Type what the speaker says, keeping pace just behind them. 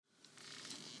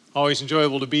Always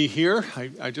enjoyable to be here.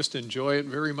 I just enjoy it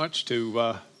very much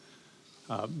to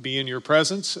be in your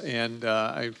presence, and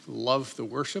I love the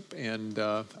worship, and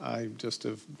I just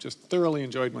have thoroughly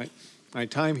enjoyed my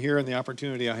time here and the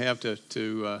opportunity I have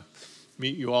to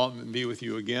meet you all and be with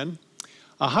you again.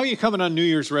 How are you coming on New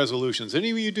Year's resolutions?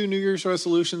 Any of you do New Year's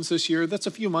resolutions this year? That's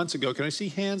a few months ago. Can I see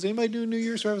hands? Anybody do New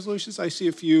Year's resolutions? I see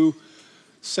a few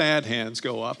sad hands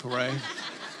go up, right?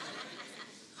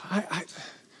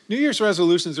 New Year's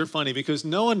resolutions are funny because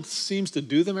no one seems to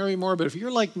do them anymore, but if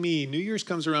you're like me, New Year's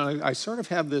comes around, I sort of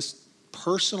have this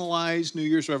personalized New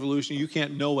Year's resolution. You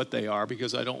can't know what they are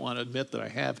because I don't want to admit that I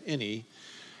have any,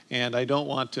 and I don't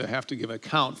want to have to give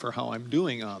account for how I'm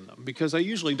doing on them because I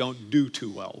usually don't do too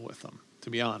well with them, to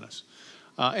be honest.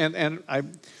 And I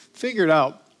figured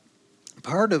out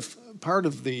part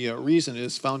of the reason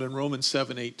is found in Romans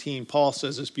 7:18. Paul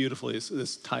says this beautifully.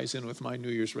 This ties in with my New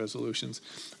Year's resolutions.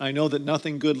 I know that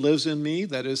nothing good lives in me,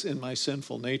 that is in my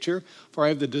sinful nature, for I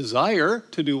have the desire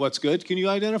to do what's good. Can you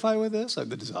identify with this? I have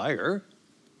the desire,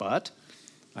 but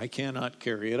I cannot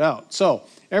carry it out. So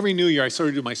every New Year I sort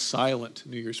of do my silent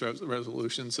New Year's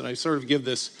resolutions, and I sort of give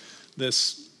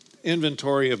this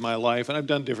inventory of my life, and I've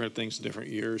done different things in different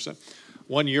years.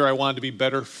 One year I wanted to be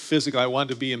better physically. I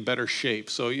wanted to be in better shape.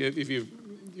 So if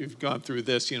you've gone through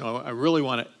this, I really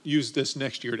want to use this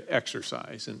next year to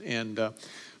exercise. And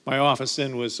my office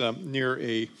then was near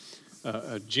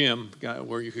a gym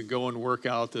where you could go and work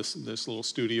out, this little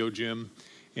studio gym.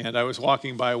 And I was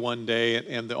walking by one day,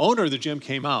 and the owner of the gym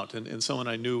came out, and someone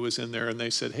I knew was in there, and they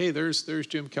said, "Hey, there's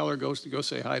Jim Keller. Go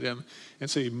say hi to him." And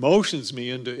so he motions me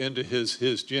into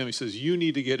his gym. He says, "You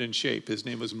need to get in shape." His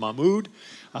name was Mahmoud.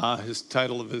 His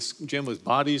title of his gym was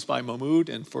Bodies by Mahmoud,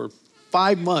 and for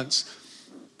 5 months,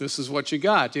 this is what you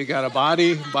got. You got a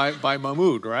body by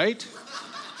Mahmoud, right?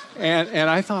 And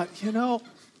I thought,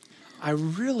 I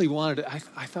really wanted to. I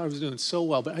thought I was doing so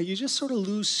well, but you just sort of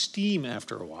lose steam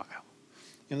after a while.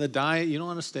 In the diet, you don't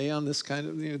want to stay on this kind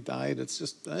of diet. It's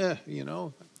just, I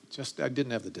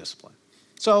didn't have the discipline.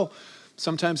 So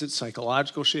sometimes it's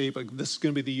psychological shape. Like, this is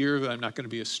going to be the year that I'm not going to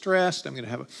be as stressed. I'm going to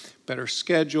have a better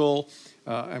schedule.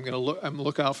 I'm going to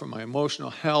look out for my emotional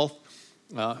health.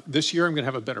 This year I'm going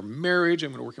to have a better marriage.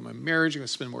 I'm going to work on my marriage. I'm going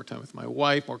to spend more time with my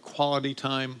wife, more quality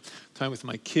time with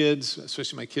my kids,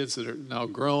 especially my kids that are now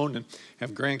grown and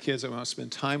have grandkids. I want to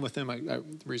spend time with them. I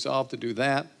resolved to do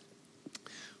that.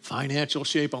 Financial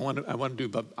shape, I want to do,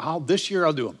 but this year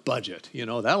I'll do a budget.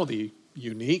 That'll be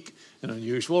unique and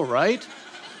unusual, right?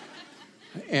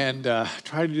 And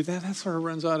try to do that. That sort of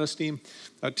runs out of steam.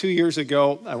 2 years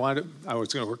ago, I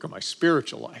was going to work on my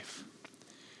spiritual life.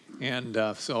 And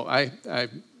so I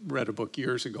read a book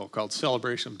years ago called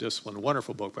Celebration of Discipline, a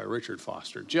wonderful book by Richard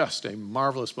Foster. Just a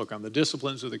marvelous book on the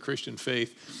disciplines of the Christian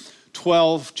faith.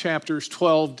 12 chapters,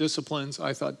 12 disciplines.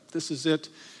 I thought, this is it.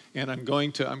 And I'm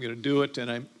going to do it,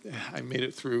 and I made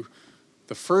it through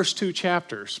the first 2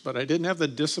 chapters, but I didn't have the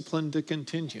discipline to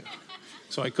continue.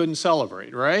 So I couldn't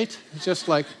celebrate, right? It's just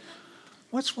like,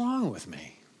 what's wrong with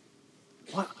me?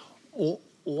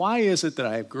 Why is it that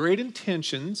I have great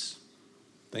intentions,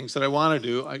 things that I want to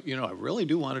do? I really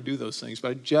do want to do those things,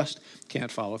 but I just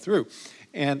can't follow through.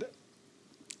 And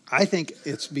I think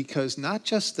it's because not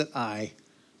just that I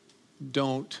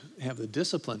don't have the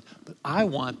discipline, but I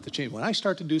want the change. When I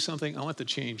start to do something, I want the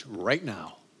change right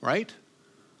now, right?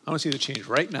 I want to see the change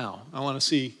right now. I want to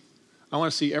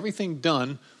see everything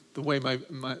done the way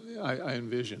I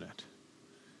envision it.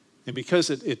 And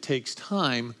because it takes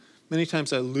time, many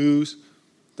times I lose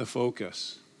the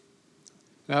focus.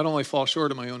 Not only fall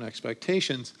short of my own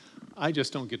expectations, I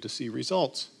just don't get to see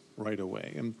results right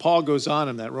away. And Paul goes on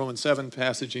in that Romans 7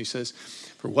 passage, and he says,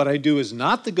 "For what I do is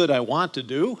not the good I want to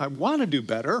do." I want to do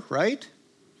better, right?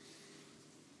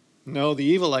 No, the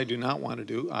evil I do not want to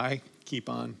do, I keep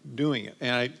on doing it.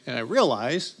 And I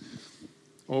realize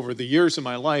over the years of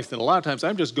my life that a lot of times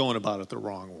I'm just going about it the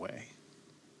wrong way.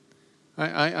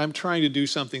 I'm trying to do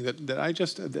something that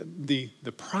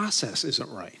the process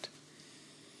isn't right.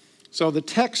 So the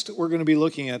text we're going to be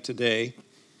looking at today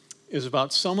is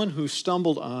about someone who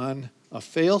stumbled on a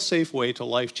fail-safe way to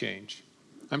life change.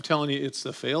 I'm telling you, it's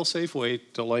the fail-safe way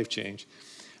to life change.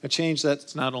 A change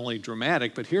that's not only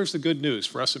dramatic, but here's the good news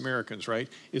for us Americans, right?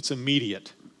 It's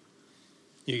immediate.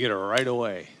 You get it right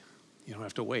away. You don't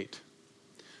have to wait.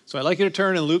 So I'd like you to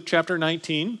turn in Luke chapter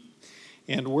 19,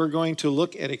 and we're going to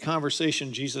look at a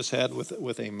conversation Jesus had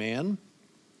with a man.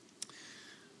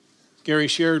 Gary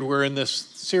shared we're in this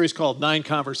series called 9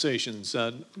 Conversations.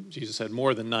 Jesus had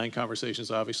more than 9 conversations,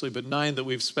 obviously, but 9 that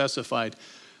we've specified.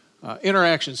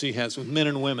 Interactions he has with men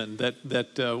and women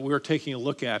that we're taking a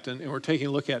look at. And we're taking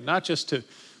a look at not just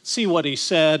see what he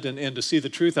said and to see the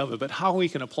truth of it, but how we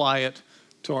can apply it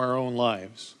to our own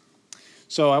lives.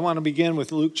 So I want to begin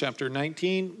with Luke chapter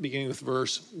 19, beginning with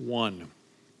verse 1.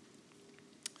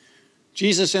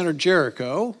 Jesus entered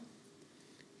Jericho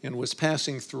and was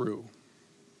passing through.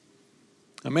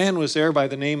 A man was there by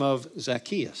the name of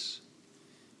Zaccheus.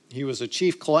 He was a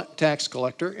chief tax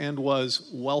collector and was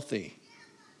wealthy.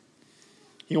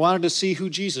 He wanted to see who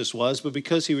Jesus was, but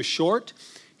because he was short,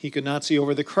 he could not see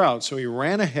over the crowd. So he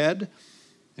ran ahead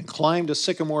and climbed a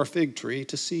sycamore fig tree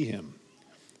to see him,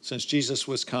 since Jesus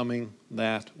was coming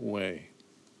that way.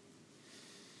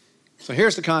 So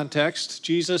here's the context.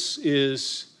 Jesus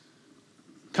is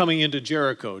coming into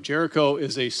Jericho. Jericho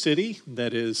is a city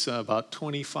that is about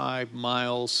 25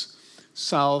 miles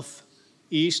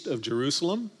southeast of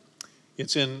Jerusalem.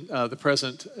 It's in the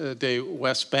present day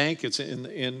West Bank. It's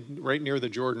in right near the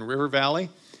Jordan River Valley.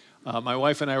 My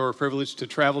wife and I were privileged to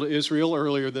travel to Israel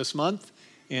earlier this month,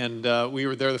 and we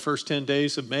were there the first 10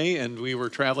 days of May, and we were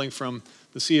traveling from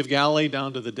the Sea of Galilee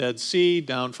down to the Dead Sea,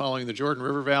 down following the Jordan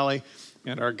River Valley.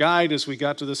 And our guide, as we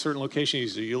got to this certain location, he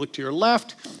said, you look to your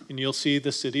left, and you'll see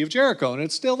the city of Jericho, and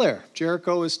it's still there.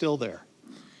 Jericho is still there.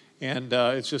 And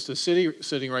it's just a city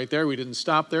sitting right there. We didn't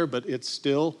stop there, but it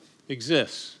still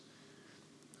exists.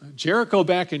 Jericho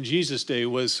back in Jesus' day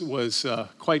was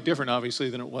quite different, obviously,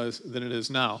 than it is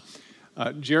now.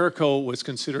 Jericho was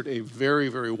considered a very,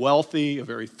 very wealthy, a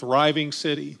very thriving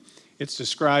city. It's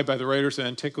described by the writers of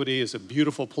antiquity as a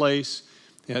beautiful place.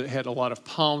 It had a lot of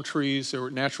palm trees. There were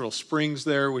natural springs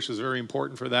there, which is very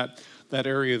important for that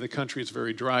area of the country. It's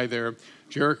very dry there.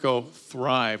 Jericho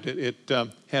thrived. It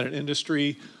had an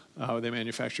industry. They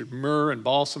manufactured myrrh and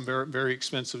balsam, very, very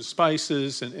expensive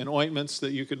spices and ointments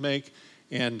that you could make.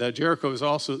 And Jericho is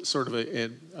also sort of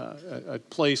a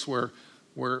place where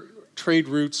trade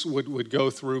routes would go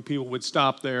through. People would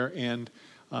stop there. And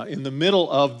in the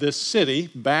middle of this city,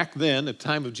 back then, at the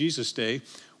time of Jesus' day,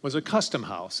 was a custom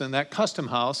house. And that custom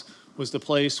house was the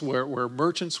place where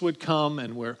merchants would come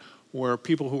and where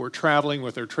people who were traveling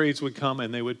with their trades would come,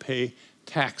 and they would pay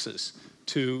taxes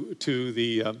to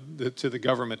the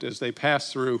government as they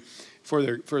passed through for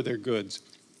their goods.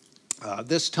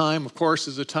 This time, of course,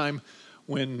 is a time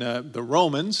when the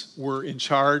Romans were in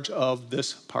charge of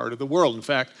this part of the world. In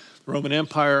fact, the Roman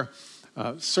Empire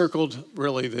circled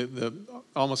really the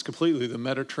almost completely the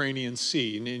Mediterranean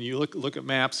Sea. And you look at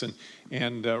maps,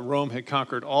 and Rome had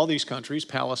conquered all these countries,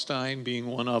 Palestine being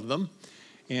one of them.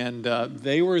 And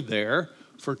they were there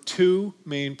for two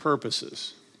main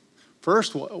purposes.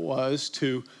 First was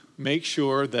to make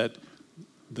sure that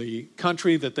the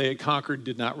country that they had conquered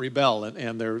did not rebel,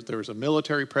 and there was a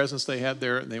military presence they had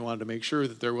there, and they wanted to make sure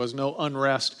that there was no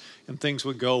unrest and things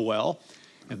would go well.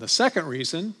 And the second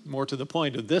reason, more to the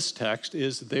point of this text,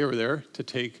 is that they were there to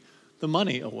take the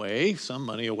money away, some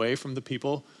money away from the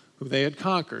people who they had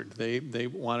conquered. They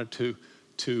wanted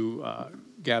to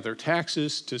gather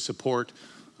taxes to support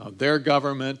their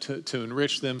government, to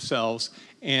enrich themselves.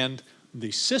 And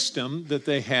the system that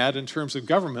they had in terms of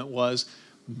government was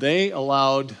they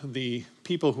allowed the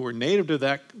people who were native to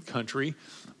that country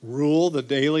rule the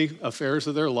daily affairs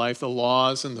of their life, the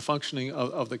laws and the functioning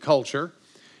of the culture.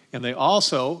 And they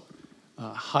also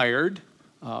hired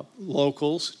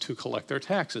locals to collect their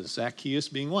taxes,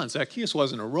 Zaccheus being one. Zaccheus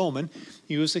wasn't a Roman,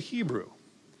 he was a Hebrew.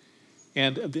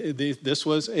 And this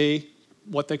was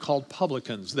what they called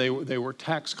publicans. They were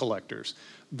tax collectors.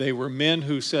 They were men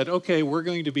who said, okay, we're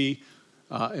going to be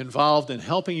involved in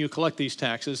helping you collect these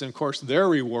taxes. And of course, their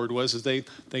reward was they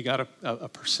got a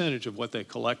percentage of what they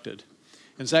collected.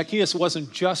 And Zaccheus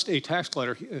wasn't just a tax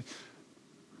collector.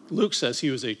 Luke says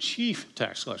he was a chief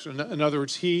tax collector. In other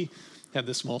words, he had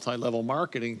this multi-level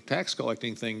marketing tax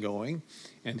collecting thing going,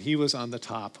 and he was on the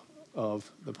top of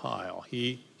the pile.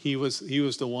 He was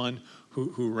the one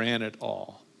who ran it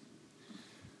all.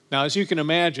 Now, as you can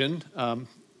imagine,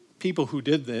 people who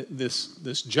did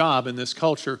this job in this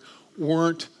culture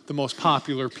weren't the most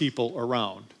popular people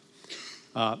around.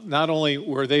 Not only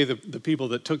were they the people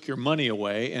that took your money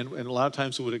away, and a lot of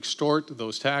times would extort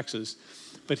those taxes,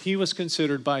 but he was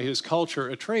considered by his culture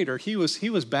a traitor. He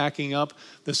was backing up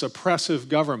this oppressive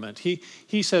government.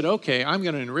 He said, okay, I'm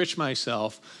going to enrich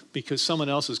myself because someone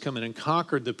else has come in and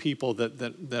conquered the people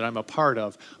that I'm a part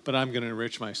of, but I'm going to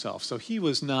enrich myself. So he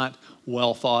was not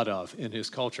well thought of in his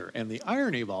culture. And the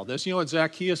irony of all this, you know what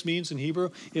Zacchaeus means in Hebrew?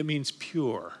 It means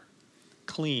pure,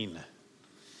 clean.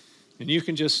 And you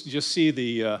can just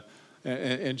see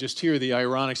and just hear the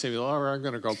ironic say, oh, I'm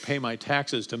going to go pay my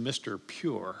taxes to Mr.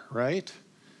 Pure, right?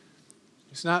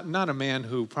 He's not a man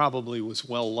who probably was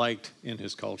well liked in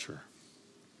his culture.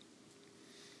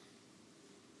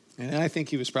 And I think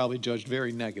he was probably judged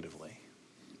very negatively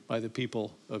by the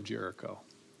people of Jericho.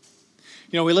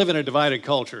 You know, we live in a divided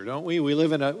culture, don't we? We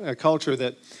live in a culture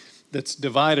that's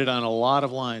divided on a lot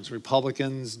of lines.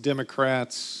 Republicans,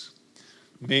 Democrats,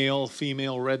 male,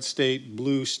 female, red state,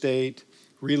 blue state,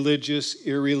 religious,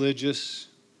 irreligious,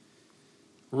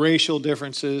 racial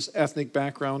differences, ethnic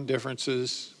background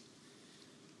differences.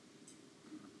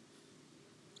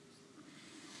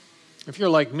 If you're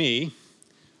like me,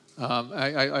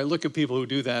 I look at people who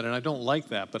do that, and I don't like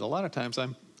that, but a lot of times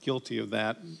I'm guilty of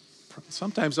that,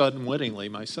 sometimes unwittingly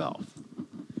myself.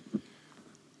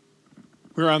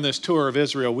 We were on this tour of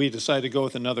Israel. We decided to go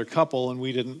with another couple, and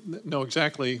we didn't know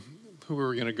exactly who we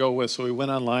were going to go with, so we went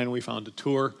online and we found a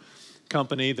tour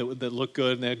company that looked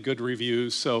good and they had good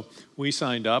reviews, so we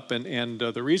signed up, and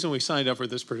the reason we signed up for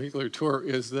this particular tour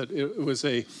is that it was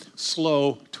a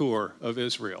slow tour of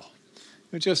Israel.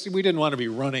 We didn't want to be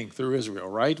running through Israel,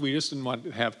 right? We just didn't want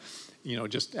to have,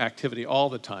 just activity all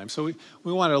the time. So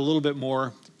we wanted a little bit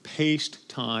more paced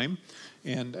time,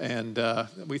 and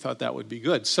we thought that would be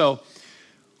good. So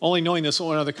only knowing this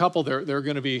one other couple, there are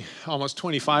going to be almost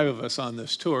 25 of us on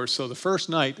this tour. So the first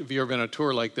night, if you've ever been on a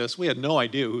tour like this, we had no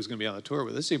idea who was going to be on the tour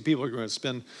with us. People are going to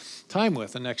spend time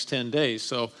with the next 10 days.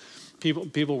 So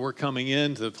people were coming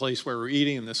in to the place where we're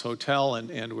eating in this hotel, and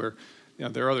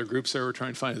there are other groups that were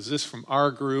trying to find, is this from our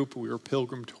group? We were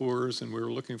Pilgrim Tours, and we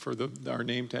were looking for our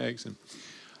name tags. And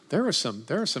there are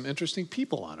some interesting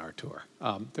people on our tour.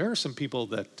 There are some people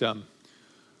that,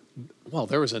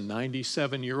 there was a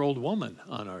 97-year-old woman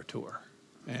on our tour.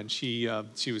 And she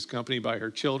was accompanied by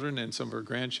her children and some of her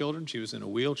grandchildren. She was in a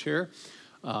wheelchair.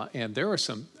 And there were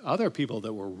some other people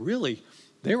that were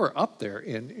they were up there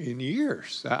in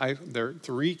years. There are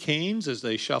 3 canes as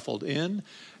they shuffled in.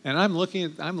 And I'm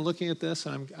looking at this,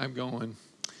 and I'm going,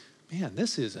 man,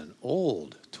 this is an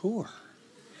old tour.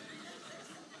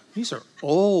 These are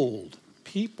old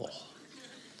people.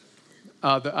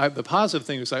 The positive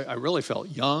thing is I really felt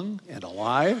young and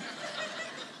alive.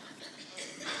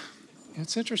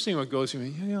 It's interesting what goes through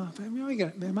me.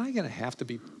 Am I going to have to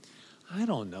be? I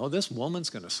don't know. This woman's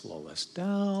going to slow us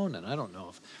down, and I don't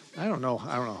know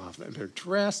how they're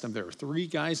dressed. And there were 3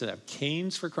 guys that have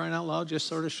canes, for crying out loud, just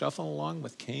sort of shuffling along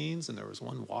with canes, and there was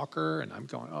one walker, and I'm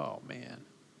going, oh man.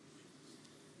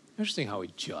 Interesting how we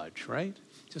judge, right?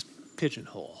 Just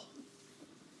pigeonhole.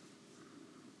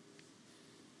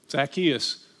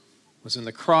 Zaccheus was in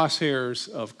the crosshairs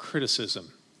of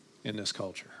criticism in this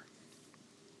culture.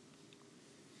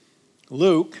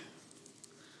 Luke,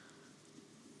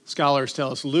 scholars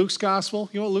tell us, Luke's gospel,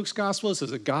 you know what Luke's gospel is?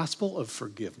 It's a gospel of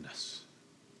forgiveness.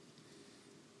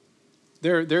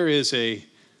 There is a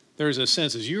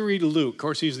sense, as you read Luke, of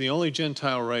course he's the only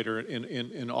Gentile writer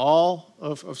in all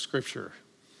of Scripture.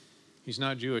 He's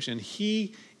not Jewish. And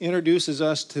he introduces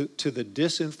us to the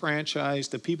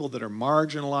disenfranchised, the people that are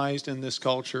marginalized in this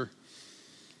culture.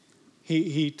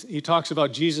 He talks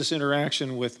about Jesus'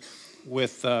 interaction with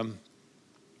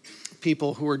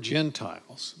people who are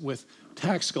Gentiles, with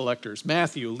tax collectors.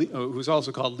 Matthew, who's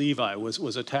also called Levi,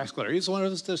 was a tax collector. He's one of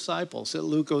his disciples.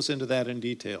 Luke goes into that in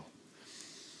detail.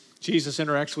 Jesus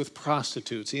interacts with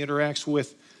prostitutes. He interacts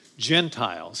with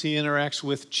Gentiles. He interacts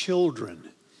with children.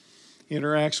 He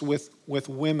interacts with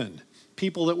women,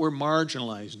 people that were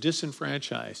marginalized,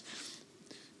 disenfranchised.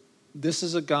 This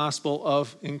is a gospel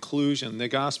of inclusion, the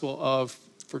gospel of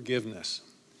forgiveness.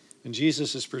 And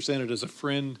Jesus is presented as a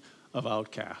friend of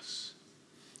outcasts.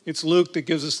 It's Luke that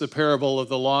gives us the parable of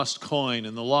the lost coin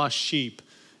and the lost sheep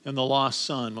and the lost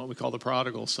son, what we call the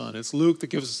prodigal son. It's Luke that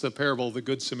gives us the parable of the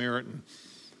Good Samaritan,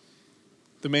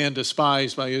 the man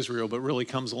despised by Israel, but really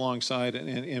comes alongside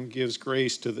and gives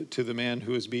grace to the man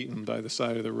who is beaten by the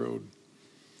side of the road.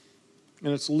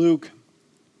 And it's Luke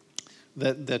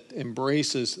that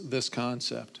embraces this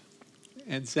concept.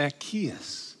 And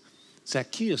Zaccheus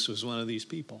was one of these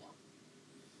people.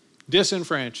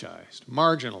 Disenfranchised,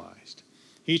 marginalized.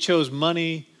 He chose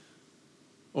money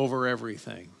over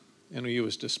everything, and he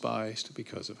was despised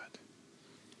because of it.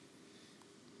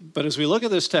 But as we look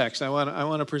at this text, I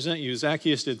want to present you,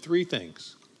 Zaccheus did 3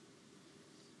 things.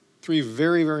 3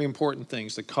 very, very important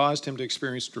things that caused him to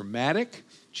experience dramatic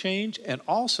change and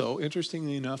also,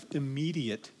 interestingly enough,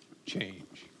 immediate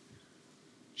change.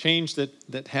 Change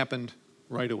that happened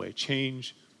right away.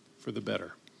 Change for the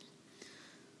better.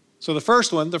 So the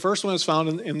first one is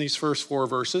found in these first 4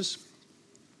 verses.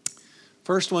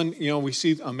 First one, we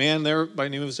see a man there by the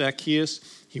name of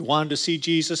Zaccheus. He wanted to see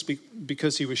Jesus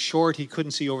because he was short. He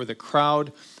couldn't see over the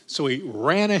crowd. So he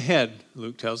ran ahead,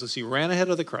 Luke tells us. He ran ahead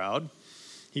of the crowd.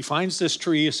 He finds this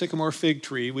tree, a sycamore fig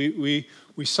tree.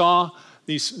 We saw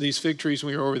these fig trees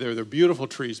when we were over there. They're beautiful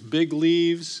trees, big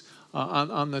leaves,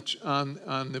 on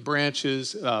the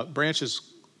branches. Branches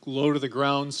low to the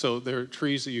ground, so they're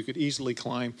trees that you could easily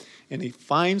climb. And he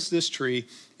finds this tree,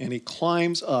 and he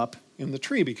climbs up in the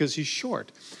tree because he's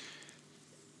short.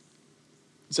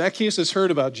 Zaccheus has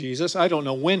heard about Jesus. I don't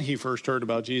know when he first heard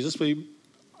about Jesus, but he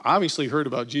obviously heard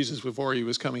about Jesus before he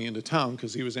was coming into town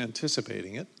because he was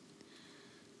anticipating it.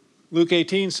 Luke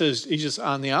 18 says he's just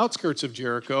on the outskirts of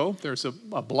Jericho. There's a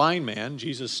blind man.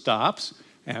 Jesus stops,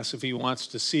 asks if he wants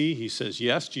to see. He says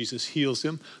yes. Jesus heals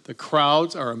him. The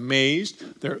crowds are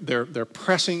amazed. They're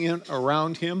pressing in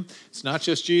around him. It's not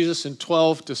just Jesus and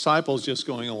 12 disciples just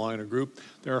going along in a group.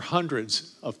 There are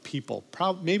hundreds of people,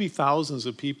 maybe thousands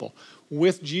of people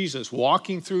with Jesus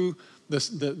walking through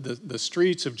the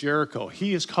streets of Jericho.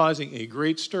 He is causing a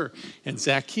great stir. And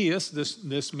Zaccheus,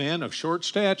 this man of short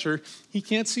stature, he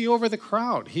can't see over the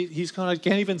crowd. He can't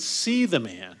even see the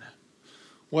man.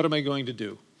 What am I going to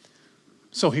do?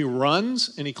 So he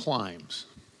runs and he climbs.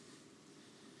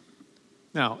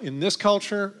 Now, in this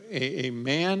culture,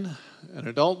 an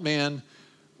adult man,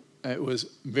 it was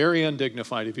very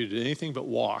undignified if you did anything but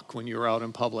walk when you were out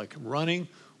in public. Running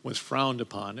was frowned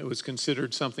upon. It was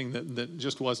considered something that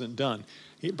just wasn't done.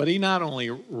 But he not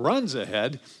only runs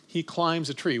ahead, he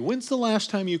climbs a tree. When's the last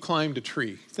time you climbed a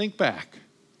tree? Think back.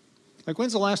 Like,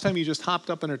 when's the last time you just hopped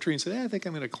up in a tree and said, I think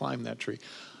I'm going to climb that tree?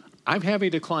 I'm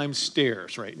happy to climb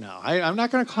stairs right now. I'm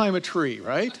not going to climb a tree,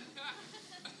 right?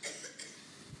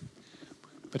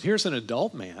 But here's an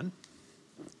adult man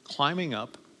climbing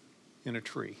up in a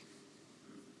tree.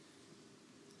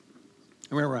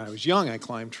 I remember when I was young, I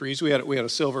climbed trees. We had a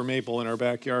silver maple in our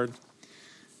backyard.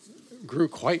 It grew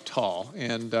quite tall.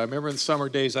 And I remember in the summer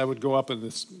days, I would go up in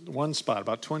this one spot,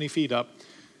 about 20 feet up,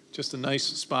 just a nice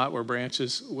spot where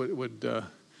branches would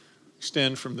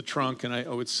extend from the trunk. And I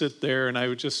would sit there, and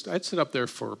I'd sit up there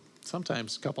for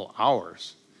sometimes a couple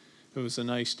hours. It was a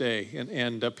nice day.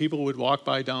 And people would walk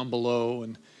by down below,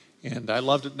 and I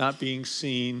loved it not being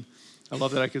seen. I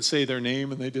love that I could say their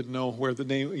name and they didn't know where the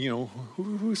name,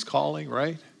 who's calling,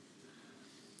 right?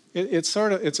 It's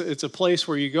a place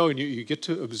where you go and you get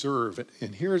to observe it.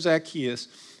 And here Zaccheus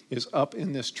is up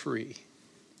in this tree.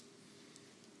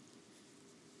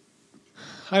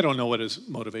 I don't know what his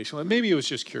motivation was. Maybe it was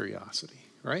just curiosity,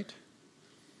 right?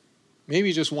 Maybe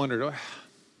he just wondered, I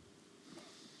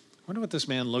wonder what this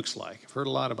man looks like. I've heard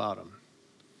a lot about him.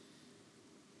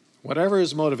 Whatever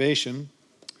his motivation,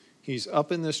 he's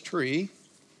up in this tree,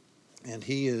 and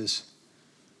he is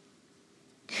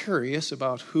curious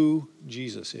about who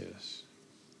Jesus is.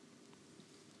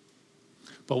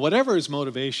 But whatever his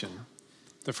motivation,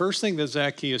 the first thing that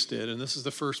Zaccheus did, and this is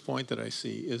the first point that I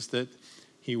see, is that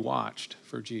he watched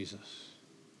for Jesus.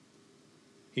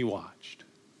 He watched.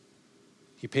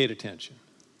 He paid attention.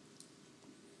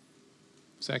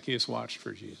 Zaccheus watched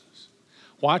for Jesus.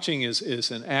 Watching is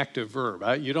an active verb.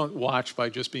 You don't watch by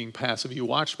just being passive. You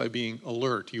watch by being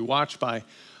alert. You watch by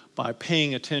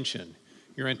paying attention.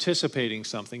 You're anticipating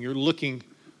something. You're looking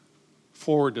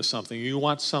forward to something. You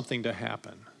want something to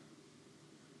happen.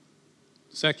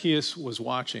 Zaccheus was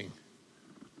watching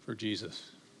for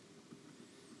Jesus.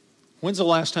 When's the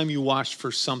last time you watched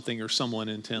for something or someone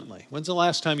intently? When's the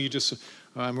last time you just,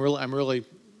 I'm really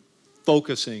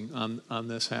focusing on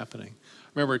this happening?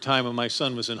 I remember a time when my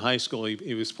son was in high school.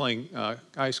 He was playing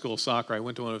high school soccer. I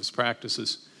went to one of his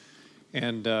practices.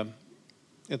 And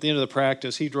at the end of the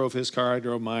practice, he drove his car. I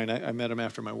drove mine. I met him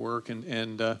after my work.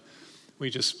 And we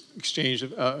just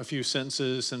exchanged a few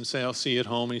sentences and say, I'll see you at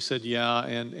home. And he said, yeah,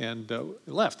 and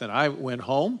left. And I went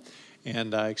home.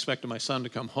 And I expected my son to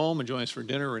come home and join us for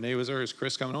dinner. Renee was there. Is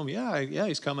Chris coming home? Yeah,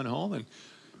 he's coming home. And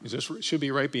he just should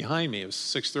be right behind me. It was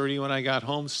 6:30 when I got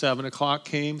home. 7 o'clock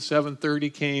came.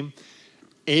 7:30 came.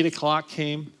 8 o'clock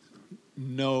came,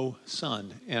 no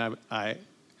son. And I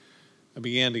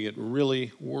began to get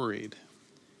really worried.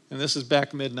 And this is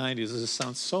back mid-90s. This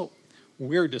sounds so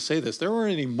weird to say this. There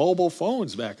weren't any mobile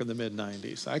phones back in the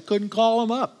mid-90s. I couldn't call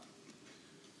him up.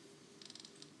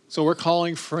 So we're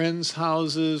calling friends'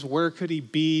 houses. Where could he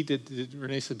be?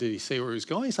 Renee said, did he say where he was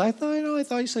going? He said, I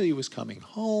thought he said he was coming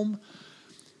home.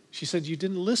 She said, you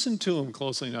didn't listen to him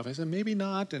closely enough. I said, maybe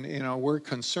not. And, we're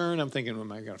concerned. I'm thinking, am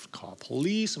I going to call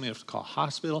police? Am I going to have to call a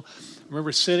hospital? I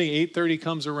remember sitting, 8:30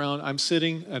 comes around. I'm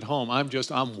sitting at home.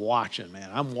 I'm watching, man.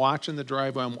 I'm watching the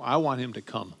driveway. I want him to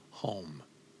come home.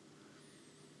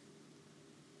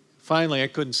 Finally, I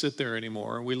couldn't sit there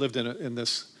anymore. We lived in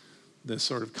this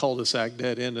sort of cul-de-sac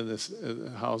dead end in this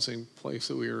housing place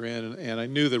that we were in. And I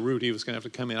knew the route he was going to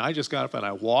have to come in. I just got up and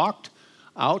I walked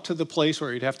out to the place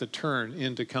where he'd have to turn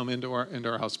in to come into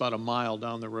our house, about a mile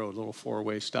down the road, a little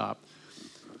 4-way stop.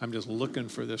 I'm just looking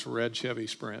for this red Chevy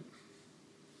Sprint.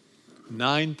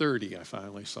 9:30, I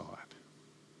finally saw it.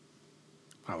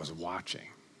 I was watching.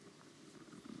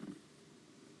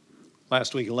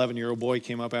 Last week, 11-year-old boy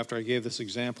came up after I gave this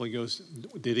example. He goes,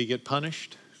 did he get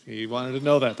punished? He wanted to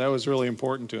know that. That was really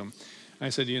important to him. I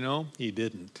said, he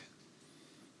didn't.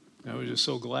 I was just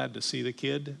so glad to see the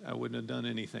kid. I wouldn't have done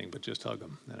anything but just hug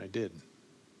him, and I did.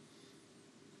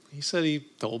 He said he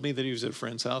told me that he was at a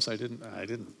friend's house. I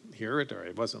didn't hear it, or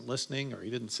I wasn't listening, or he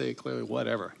didn't say it clearly,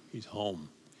 whatever. He's home.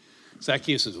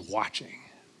 Zaccheus is watching.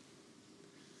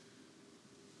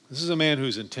 This is a man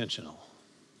who's intentional.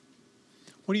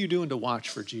 What are you doing to watch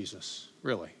for Jesus,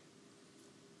 really?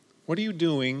 What are you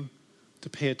doing to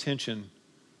pay attention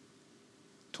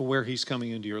to where he's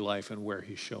coming into your life and where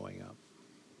he's showing up?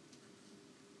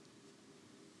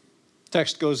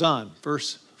 Text goes on,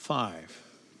 verse 5.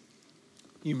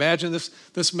 You imagine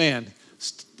this man,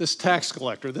 this tax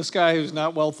collector, this guy who's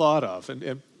not well thought of.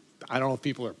 And I don't know if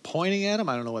people are pointing at him.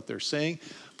 I don't know what they're saying.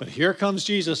 But here comes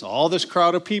Jesus, all this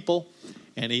crowd of people.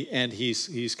 And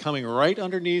he's coming right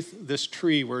underneath this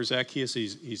tree where Zaccheus,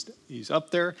 he's up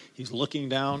there. He's looking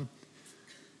down.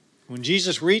 When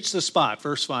Jesus reached the spot,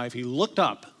 verse 5, he looked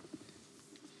up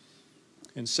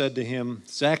and said to him,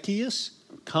 Zaccheus,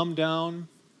 come down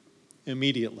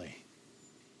immediately.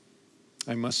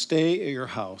 I must stay at your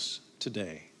house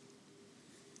today.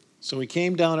 So he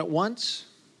came down at once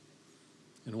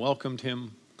and welcomed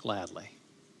him gladly.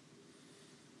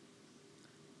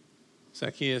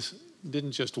 Zaccheus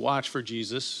didn't just watch for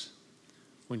Jesus.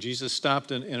 When Jesus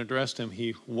stopped and addressed him,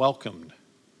 he welcomed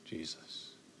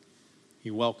Jesus. He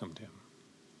welcomed him.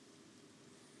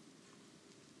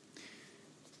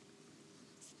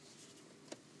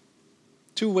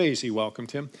 Two ways he welcomed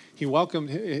him.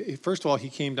 First of all, he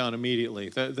came down immediately.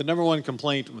 The number one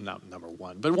complaint, well, not number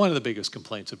one, but one of the biggest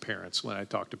complaints of parents when I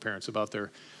talk to parents about their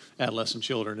adolescent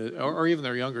children or even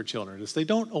their younger children is they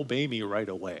don't obey me right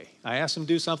away. I ask them to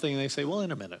do something and they say, well,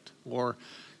 in a minute, or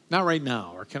not right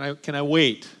now, or can I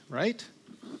wait, right?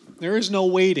 There is no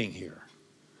waiting here.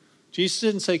 Jesus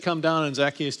didn't say come down, and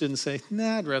Zacchaeus didn't say,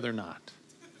 nah, I'd rather not.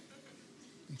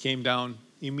 He came down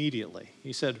immediately.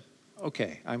 He said,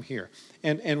 okay, I'm here.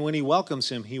 And when he welcomes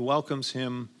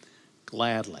him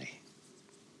gladly.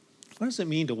 What does it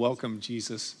mean to welcome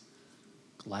Jesus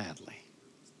gladly?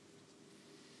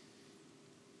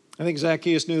 I think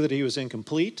Zacchaeus knew that he was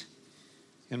incomplete,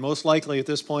 and most likely at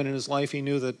this point in his life, he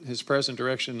knew that his present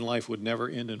direction in life would never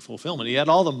end in fulfillment. He had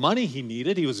all the money he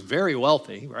needed. He was very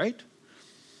wealthy, right?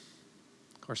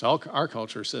 Of course, our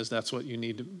culture says that's what you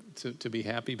need to be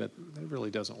happy, but it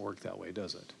really doesn't work that way,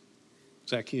 does it?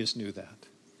 Zacchaeus knew that.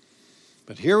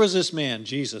 But here was this man,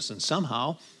 Jesus, and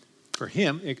somehow, for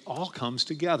him, it all comes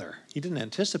together. He didn't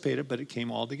anticipate it, but it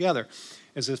came all together,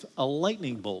 as if a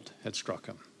lightning bolt had struck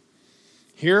him.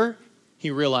 Here, he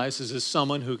realizes is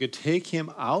someone who could take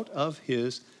him out of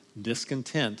his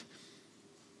discontent.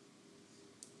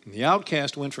 And the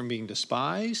outcast went from being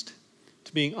despised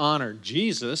to being honored.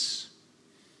 Jesus,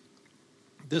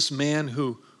 this man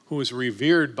who is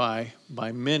revered by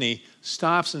many,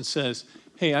 stops and says,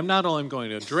 hey, I'm not only going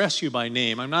to address you by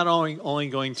name, I'm not only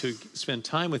going to spend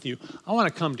time with you, I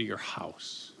want to come to your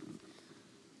house.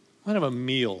 I want to have a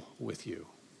meal with you.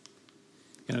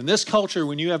 And in this culture,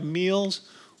 when you have meals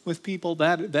with people,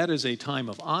 that is a time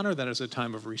of honor, that is a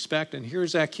time of respect. And here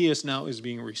Zacchaeus now is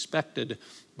being respected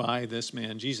by this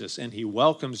man, Jesus, and he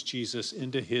welcomes Jesus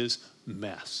into his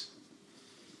mess.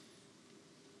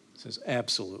 He says,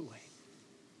 absolutely.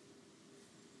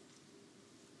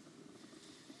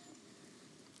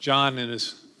 John, in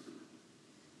his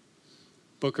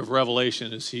book of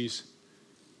Revelation, as he's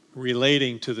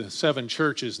relating to the 7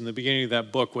 churches in the beginning of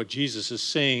that book, what Jesus is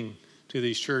saying to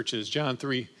these churches.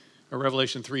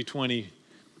 Revelation 3:20,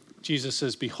 Jesus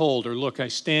says, behold, or look, I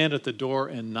stand at the door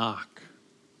and knock.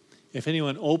 If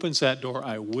anyone opens that door,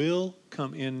 I will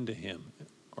come into him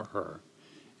or her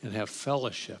and have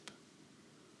fellowship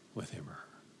with him or her.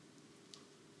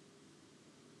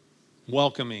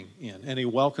 Welcoming in, and he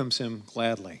welcomes him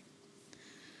gladly.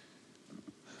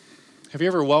 Have you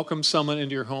ever welcomed someone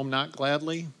into your home not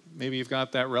gladly? Maybe you've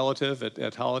got that relative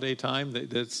at holiday time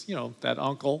that's, that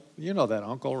uncle. You know that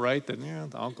uncle, right? The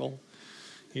uncle.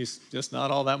 He's just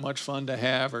not all that much fun to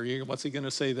have, or what's he going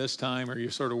to say this time? Or you're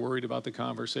sort of worried about the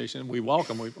conversation. We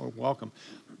welcome,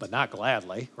 but not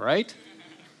gladly, right?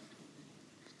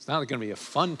 It's not going to be a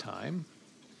fun time.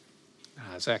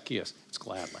 Zacchaeus, it's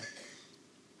gladly.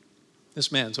 This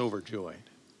man's overjoyed.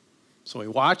 So he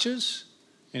watches,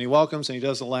 and he welcomes, and he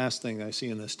does the last thing I see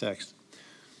in this text,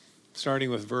 starting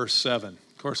with verse 7.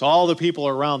 Of course, all the people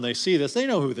around, they see this. They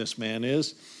know who this man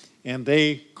is. And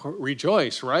they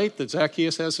rejoice, right? That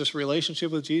Zacchaeus has this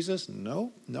relationship with Jesus?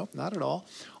 No, not at all.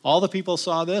 All the people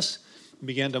saw this and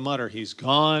began to mutter, he's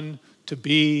gone to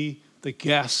be the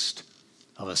guest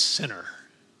of a sinner.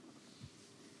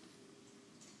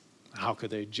 How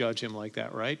could they judge him like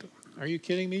that, right? Are you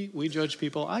kidding me? We judge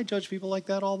people. I judge people like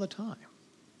that all the time.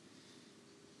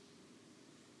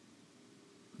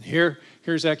 Here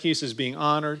Zacchaeus is being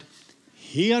honored.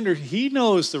 He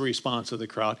knows the response of the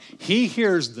crowd. He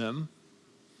hears them.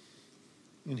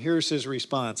 And here's his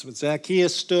response. But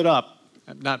Zacchaeus stood up.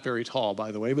 Not very tall,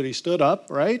 by the way, but he stood up,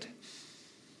 right?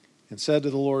 And said to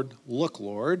the Lord, look,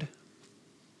 Lord,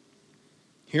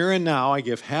 here and now I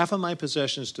give half of my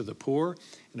possessions to the poor,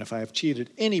 and if I have cheated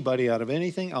anybody out of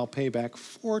anything, I'll pay back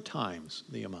 4 times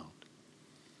the amount.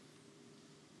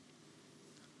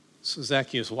 So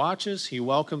Zacchaeus watches, he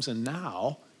welcomes, and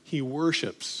now he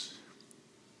worships.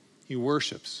 He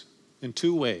worships in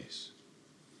 2 ways.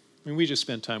 I mean, we just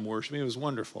spent time worshiping. It was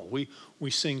wonderful. We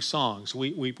sing songs.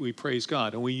 We praise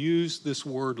God. And we use this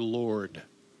word Lord.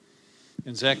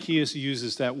 And Zacchaeus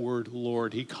uses that word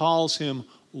Lord. He calls him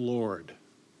Lord.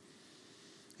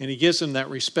 And he gives him that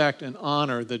respect and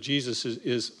honor that Jesus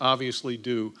is obviously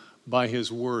due by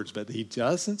his words. But he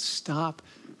doesn't stop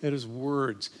at his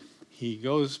words. He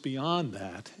goes beyond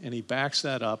that, and he backs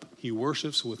that up. He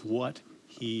worships with what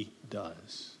he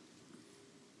does.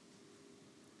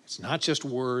 It's not just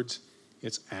words,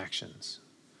 it's actions.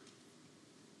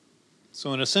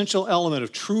 So an essential element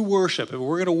of true worship, if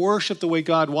we're going to worship the way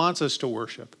God wants us to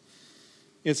worship,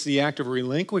 it's the act of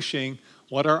relinquishing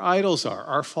what our idols are,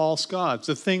 our false gods,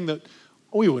 the thing that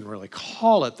we wouldn't really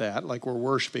call it that, like we're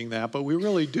worshiping that, but we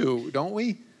really do, don't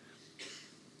we?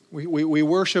 We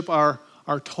worship our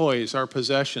toys, our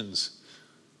possessions.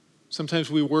 Sometimes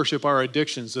we worship our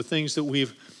addictions, the things that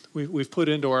we've put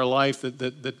into our life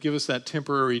that give us that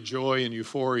temporary joy and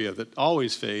euphoria that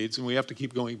always fades, and we have to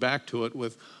keep going back to it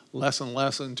with less and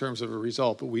less in terms of a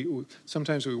result. But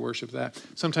sometimes we worship that.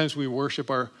 Sometimes we worship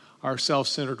our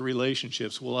self-centered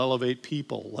relationships. We'll elevate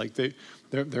people like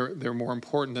they're more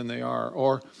important than they are,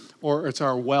 or it's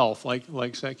our wealth,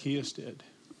 like Zacchaeus did.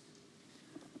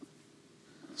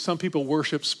 Some people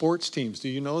worship sports teams. Do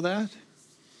you know that?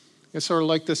 It's sort of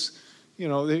like this,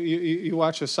 you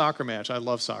watch a soccer match. I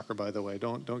love soccer, by the way.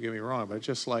 Don't get me wrong. But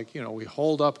just like, we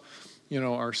hold up,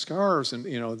 our scarves, and,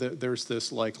 there's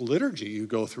this like liturgy you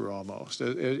go through almost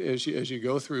as you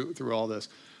go through all this.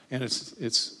 And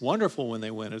it's wonderful when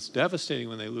they win. It's devastating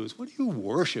when they lose. What are you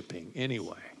worshiping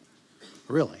anyway?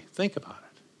 Really, think about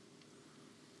it.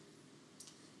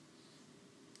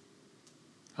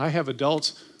 I have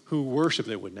adults who worship,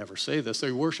 they would never say this,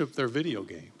 they worship their video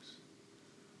games.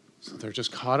 So they're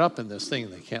just caught up in this thing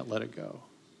and they can't let it go.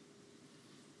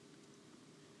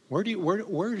 Where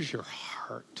is your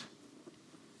heart?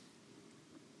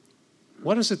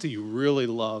 What is it that you really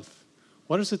love?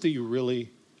 What is it that you really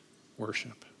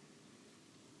worship?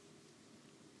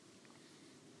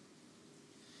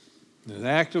 In an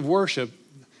act of worship,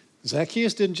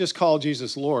 Zacchaeus didn't just call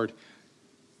Jesus Lord.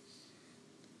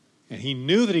 And he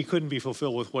knew that he couldn't be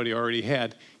fulfilled with what he already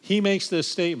had. He makes this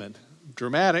statement.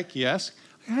 Dramatic, yes.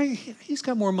 He's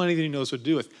got more money than he knows what to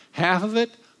do with. Half of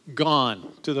it,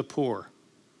 gone to the poor.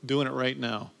 Doing it right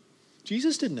now.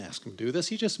 Jesus didn't ask him to do this.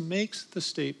 He just makes the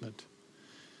statement.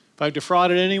 If I've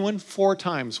defrauded anyone 4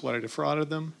 times what I defrauded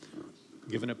them, I'm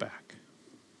giving it back.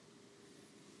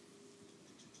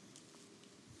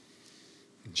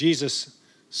 Jesus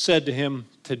said to him,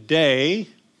 today,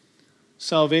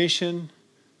 salvation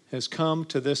has come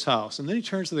to this house. And then he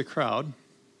turns to the crowd,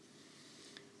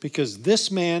 because this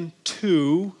man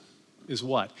too is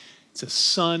what? It's a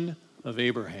son of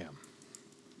Abraham.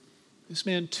 This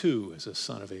man too is a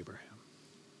son of Abraham.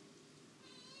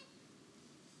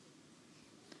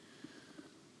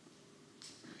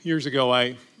 Years ago,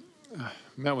 I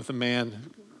met with a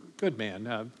man, good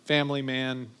man, family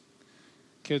man.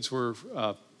 Kids were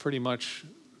pretty much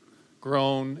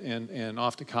grown and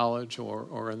off to college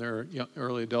or in their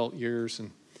early adult years,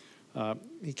 and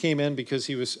he came in because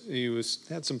he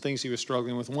had some things he was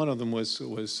struggling with. One of them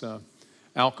was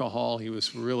alcohol. He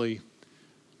was really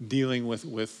dealing with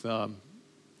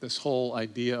this whole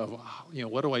idea of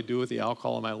what do I do with the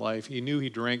alcohol in my life? He knew he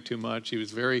drank too much. He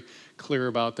was very clear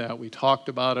about that. We talked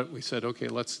about it. We said, okay,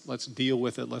 let's deal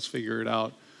with it. Let's figure it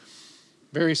out.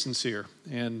 Very sincere.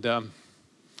 And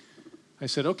I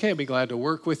said, okay, I'd be glad to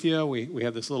work with you. We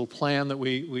had this little plan that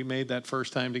we made that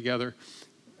first time together.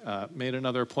 Made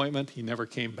another appointment. He never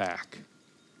came back.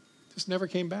 Just never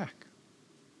came back.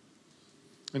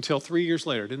 Until 3 years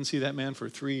later. Didn't see that man for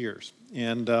 3 years.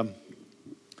 And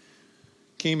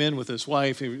came in with his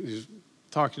wife. He was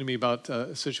talking to me about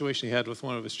a situation he had with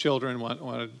one of his children,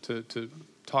 wanted to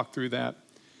talk through that.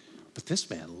 But this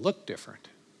man looked different.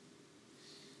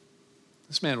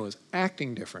 This man was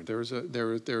acting different. There was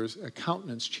a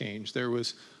countenance change. There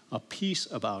was a peace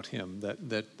about him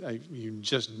that you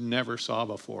just never saw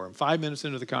before. And 5 minutes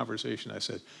into the conversation, I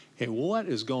said, "Hey, what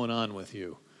is going on with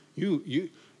you? You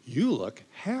look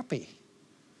happy."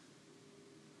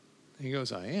 And he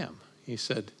goes, "I am." He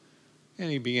said, and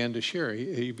he began to share.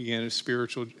 He began his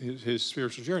spiritual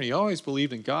journey. He always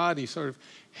believed in God. He sort of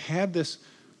had this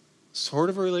sort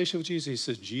of a relationship with Jesus. He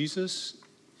said, "Jesus,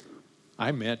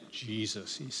 I met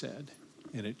Jesus," he said,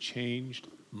 "and it changed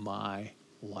my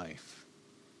life."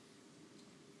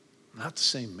 Not the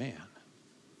same man.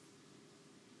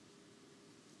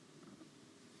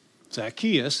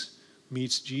 Zaccheus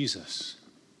meets Jesus.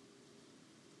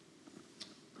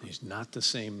 He's not the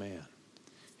same man.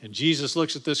 And Jesus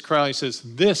looks at this crowd. He says,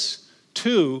 "This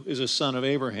too is a son of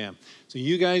Abraham." So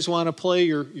you guys want to play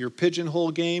your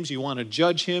pigeonhole games? You want to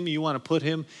judge him? You want to put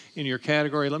him in your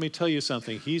category? Let me tell you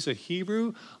something. He's a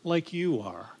Hebrew like you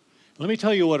are. Let me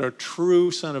tell you what a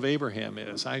true son of Abraham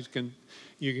is.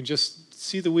 You can just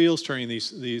see the wheels turning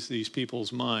these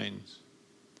people's minds.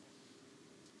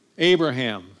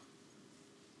 Abraham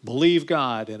believed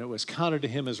God, and it was counted to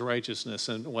him as righteousness.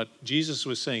 And what Jesus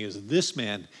was saying is this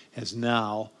man has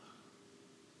now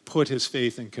put his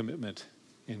faith and commitment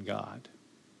in God.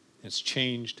 It's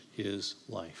changed his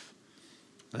life.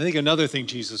 I think another thing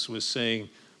Jesus was saying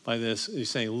by this, he's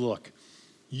saying, look,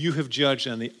 you have judged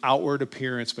on the outward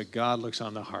appearance, but God looks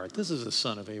on the heart. This is a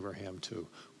son of Abraham too.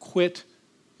 Quit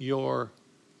your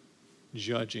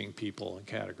judging people and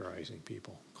categorizing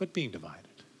people. Quit being divided.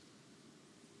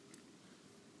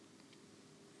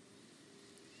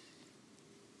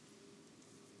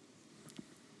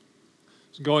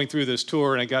 I was going through this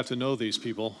tour, and I got to know these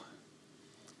people.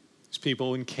 These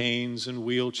people in canes and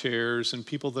wheelchairs, and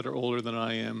people that are older than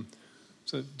I am.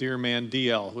 So, dear man,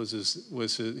 DL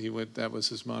that was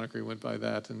his moniker. He went by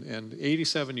that, and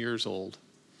 87 years old.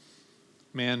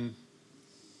 Man,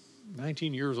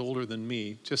 19 years older than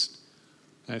me.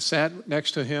 I sat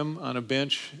next to him on a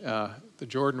bench, the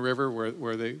Jordan River,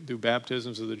 where they do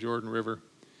baptisms of the Jordan River.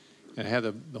 And I had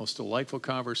the most delightful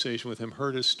conversation with him,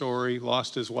 heard his story,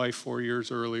 lost his wife 4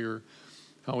 years earlier,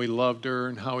 how he loved her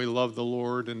and how he loved the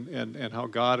Lord and how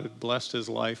God had blessed his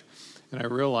life. And I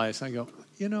realized, I go,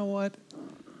 you know what?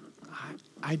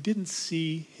 I didn't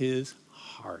see his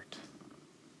heart.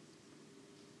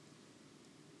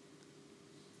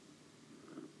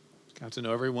 Got to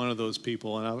know every one of those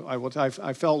people. And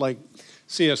I felt like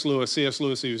C.S. Lewis. C.S.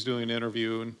 Lewis, he was doing an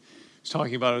interview, and he was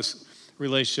talking about his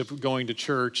relationship going to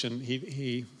church, and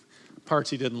he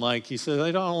parts he didn't like. He said,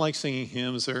 I don't like singing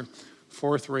hymns. They're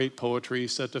fourth-rate poetry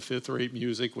set to fifth-rate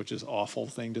music, which is an awful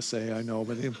thing to say, I know,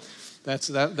 but that's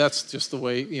just the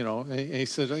way, And he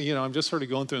said, I'm just sort of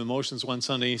going through the motions one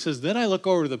Sunday. He says, then I look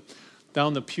over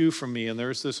down the pew from me, and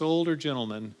there's this older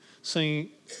gentleman singing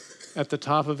at the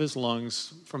top of his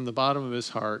lungs from the bottom of his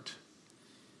heart.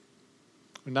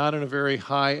 Not in a very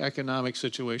high economic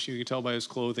situation. You can tell by his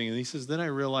clothing. And he says, then I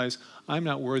realize I'm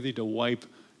not worthy to wipe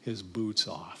his boots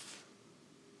off.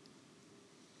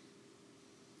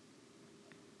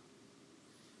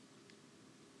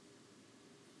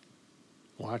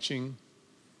 Watching,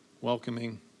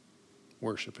 welcoming,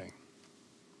 worshiping.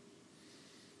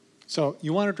 So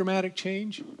you want a dramatic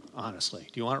change? Honestly,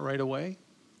 do you want it right away?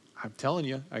 I'm telling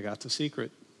you, I got the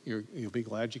secret. You'll be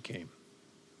glad you came.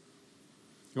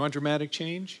 You want dramatic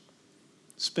change?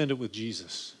 Spend it with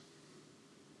Jesus.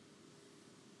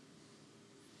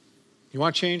 You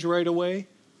want change right away?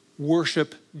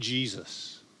 Worship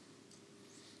Jesus.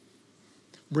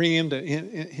 Bring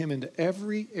him into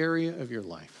every area of your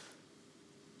life.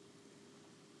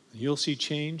 You'll see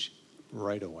change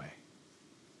right away.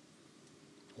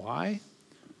 Why?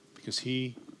 Because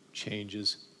he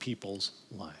changes people's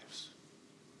lives.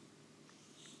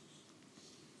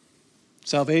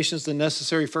 Salvation is the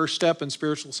necessary first step in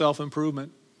spiritual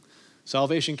self-improvement.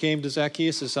 Salvation came to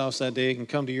Zaccheus' house that day. It can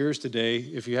come to yours today.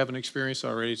 If you haven't experienced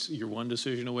already, you're one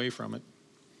decision away from it.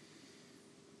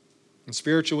 And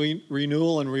spiritual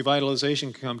renewal and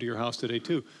revitalization can come to your house today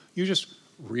too. You just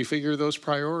refigure those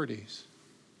priorities.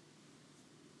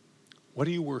 What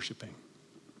are you worshiping?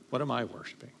 What am I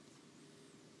worshiping?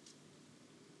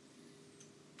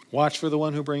 Watch for the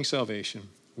one who brings salvation.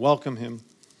 Welcome him.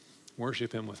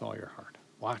 Worship him with all your heart.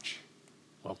 Watch,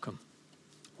 welcome,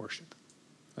 worship.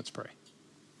 Let's pray.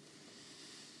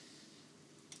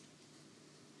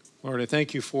 Lord, I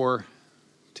thank you for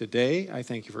today. I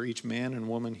thank you for each man and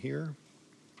woman here.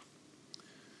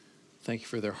 Thank you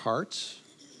for their hearts.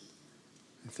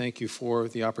 I thank you for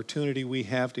the opportunity we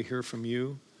have to hear from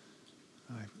you.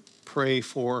 I pray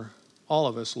for all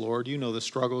of us, Lord. You know the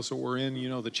struggles that we're in. You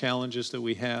know the challenges that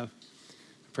we have.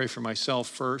 I pray for myself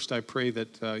first. I pray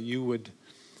that you would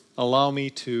allow me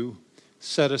to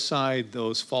set aside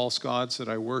those false gods that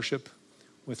I worship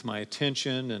with my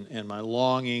attention and my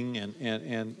longing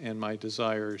and my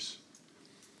desires.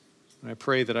 And I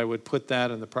pray that I would put that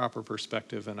in the proper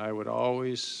perspective, and I would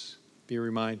always be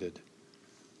reminded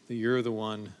that you're the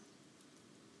one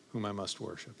whom I must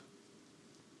worship.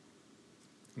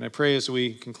 And I pray as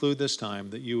we conclude this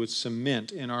time that you would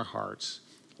cement in our hearts,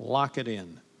 lock it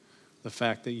in, the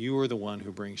fact that you are the one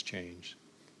who brings change.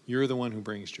 You're the one who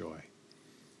brings joy.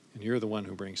 And you're the one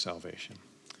who brings salvation.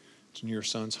 It's in your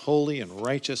Son's holy and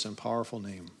righteous and powerful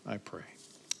name, I pray.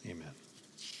 Amen.